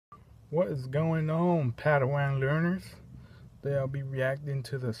What is going on, Padawan learners? They'll be reacting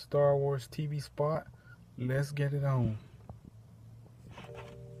to the Star Wars TV spot. Let's get it on.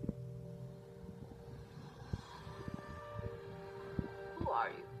 Who are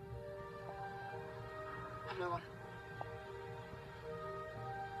you? I'm no one.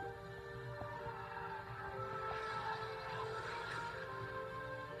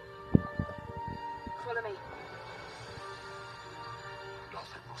 Follow me.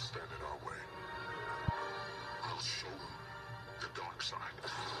 Nothing will stand in our way. I'll show them the dark side.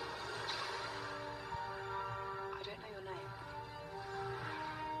 I don't know your name.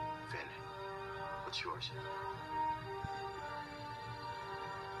 Finn, what's yours?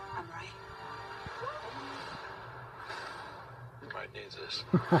 I'm Rey. You might need this.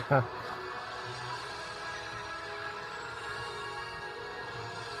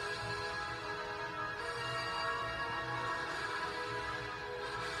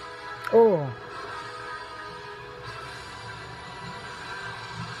 Oh.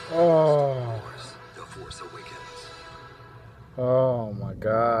 Oh. The Force Awakens. Oh my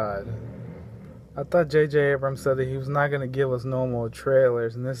God. I thought J.J. Abrams said that he was not going to give us no more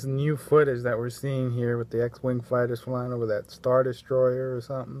trailers. And this new footage that we're seeing here with the X-Wing fighters flying over that Star Destroyer or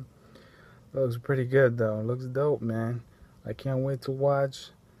something. Looks pretty good though. Looks dope, man. I can't wait to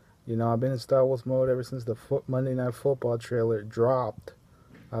watch. You know, I've been in Star Wars mode ever since the Monday Night Football trailer dropped.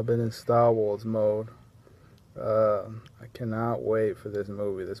 I've been in Star Wars mode. I cannot wait for this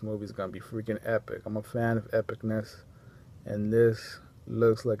movie. This movie's gonna be freaking epic. I'm a fan of epicness, and this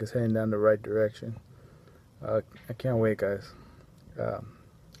looks like it's heading down the right direction. I can't wait, guys. I'm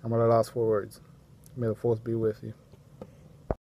at a loss for words. May the Force be with you.